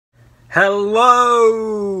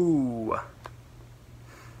Hello!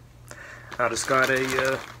 I just got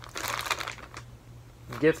a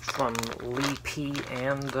gift from Lee P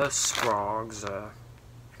and the Sprogs.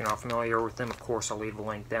 If you're not familiar with them, of course, I'll leave a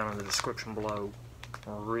link down in the description below.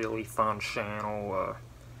 A really fun channel.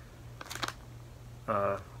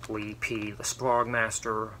 Lee P, the Sprog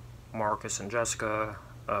Master, Marcus and Jessica,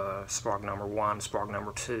 Sprog number 1, Sprog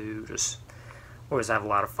number 2. Just always have a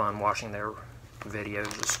lot of fun watching their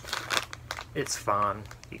videos. It's fun.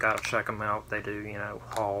 You gotta check them out. They do, you know,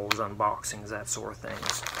 hauls, unboxings, that sort of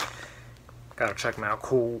things. Gotta check them out.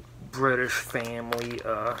 Cool British family.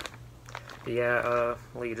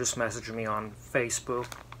 Lee just messaged me on Facebook.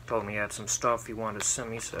 Told me he had some stuff he wanted to send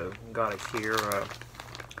me, so got it here.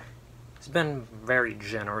 He's been very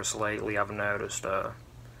generous lately, I've noticed.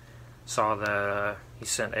 Saw that he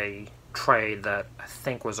sent a trade that I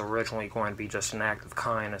think was originally going to be just an act of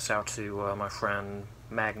kindness out to my friend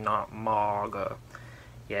Magnot Mog.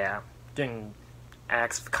 Yeah, doing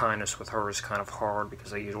acts of kindness with her is kind of hard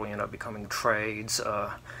because they usually end up becoming trades,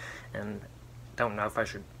 and don't know if I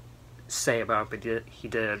should say about it, but he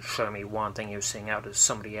did show me one thing he was seeing out to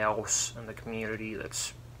somebody else in the community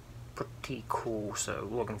that's pretty cool, so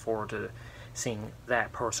looking forward to seeing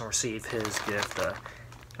that person receive his gift.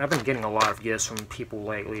 I've been getting a lot of gifts from people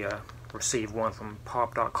lately. Received one from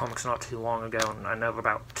Pop.comics not too long ago, and I know of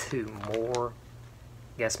about 2 more.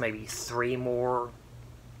 I guess maybe 3 more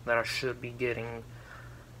that I should be getting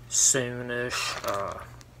soonish.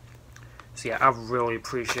 So yeah, I really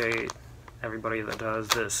appreciate everybody that does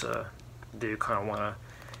this. Do kind of want to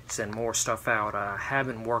send more stuff out. I have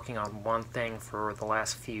been working on one thing for the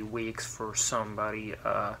last few weeks for somebody.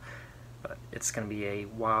 But it's going to be a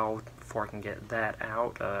while before I can get that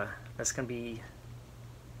out. It's going to be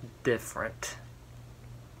different.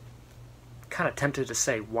 Kind of tempted to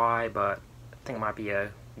say why, but I think it might be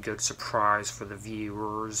a good surprise for the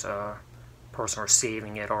viewers. Person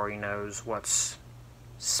receiving it already knows what's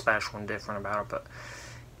special and different about it, but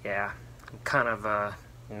yeah, I'm kind of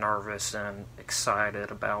nervous and excited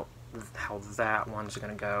about how that one's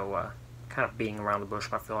going to go. Kind of being around the bush,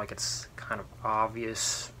 but I feel like it's kind of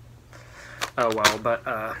obvious. Oh well, but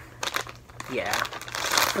yeah,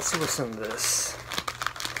 let's listen to this.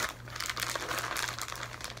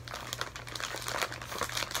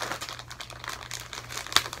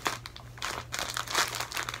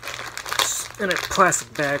 In a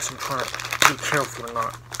plastic bag, so I'm trying to be careful to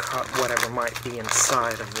not cut whatever might be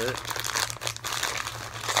inside of it.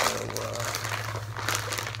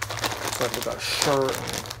 So we got a shirt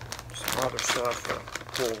and some other stuff.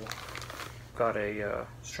 Cool. Got a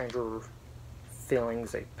Stranger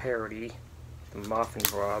Feelings, a parody, the Muffin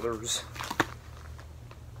Brothers.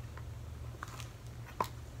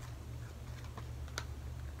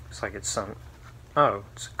 Looks like it's some. Oh,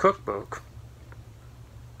 it's a cookbook.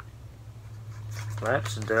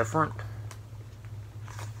 That's different.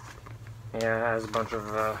 Yeah, it has a bunch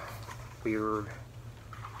of weird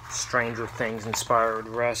Stranger Things inspired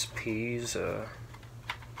recipes.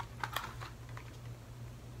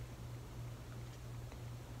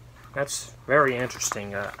 That's very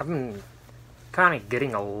interesting. I've been kind of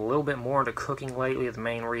getting a little bit more into cooking lately. The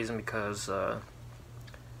main reason because I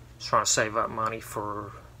was trying to save up money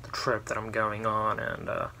for the trip that I'm going on, and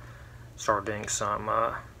start doing some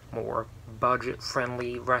more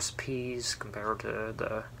budget-friendly recipes compared to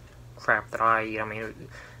the crap that I eat. I mean,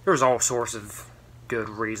 there's all sorts of good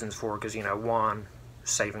reasons for it, because, you know, one,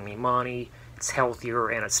 saving me money, it's healthier,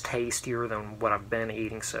 and it's tastier than what I've been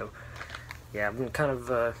eating, so yeah, I've been kind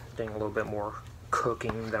of doing a little bit more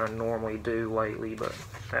cooking than I normally do lately, but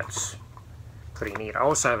that's pretty neat. I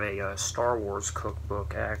also have a Star Wars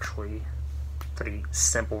cookbook, actually. Pretty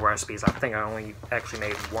simple recipes. I think I only actually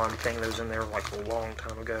made one thing that was in there like a long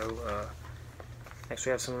time ago. Next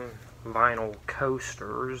we have some vinyl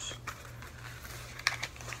coasters.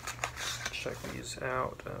 Check these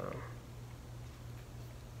out.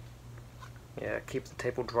 Yeah, keep the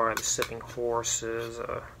table dry, the sipping horses,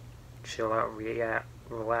 chill out,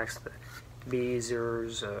 relax the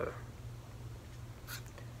beezers.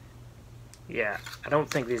 Yeah, I don't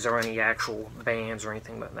think these are any actual bands or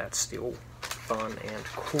anything, but that's still fun and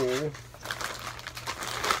cool.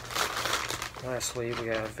 Lastly, we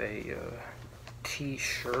have a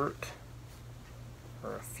t-shirt,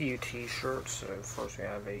 or a few t-shirts. So first we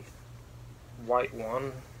have a white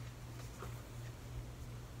one.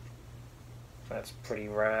 That's pretty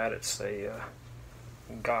rad. It's a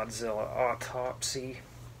Godzilla autopsy.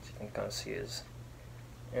 So you can kind of see his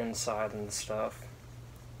inside and stuff.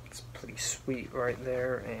 It's pretty sweet right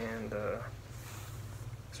there. And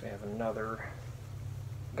so we have another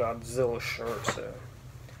Godzilla shirt. So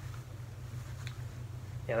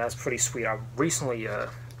yeah, that's pretty sweet. I recently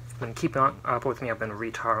been keeping up with me. I've been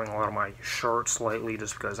retiring a lot of my shirts lately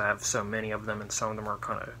just because I have so many of them, and some of them are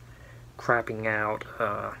kind of crapping out.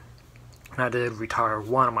 I did retire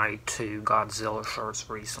one of my 2 Godzilla shirts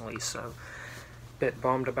recently, so a bit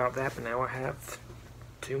bummed about that, but now I have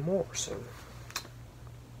 2 more, so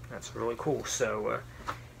that's really cool. So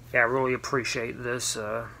yeah, I really appreciate this,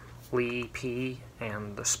 Lee P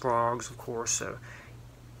and the Sprogs, of course. So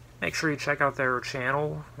make sure you check out their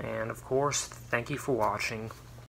channel, and of course, thank you for watching.